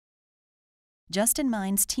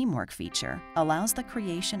Justinmind's Teamwork feature allows the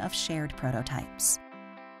creation of shared prototypes.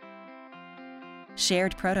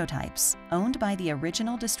 Shared prototypes, owned by the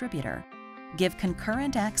original distributor, give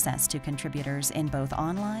concurrent access to contributors in both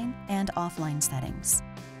online and offline settings.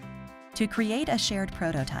 To create a shared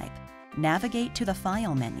prototype, navigate to the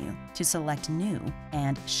File menu to select New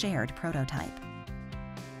and Shared Prototype.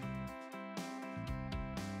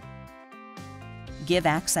 Give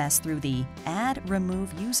access through the Add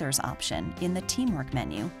Remove Users option in the Teamwork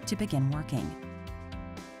menu to begin working.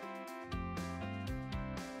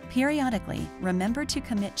 Periodically, remember to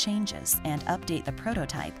commit changes and update the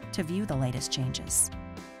prototype to view the latest changes.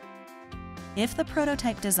 If the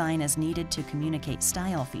prototype design is needed to communicate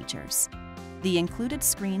style features, the included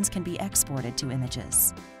screens can be exported to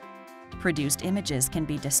images. Produced images can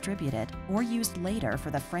be distributed or used later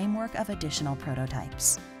for the framework of additional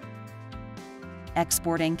prototypes.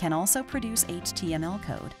 Exporting can also produce HTML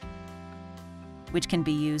code, which can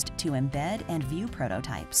be used to embed and view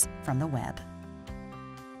prototypes from the web.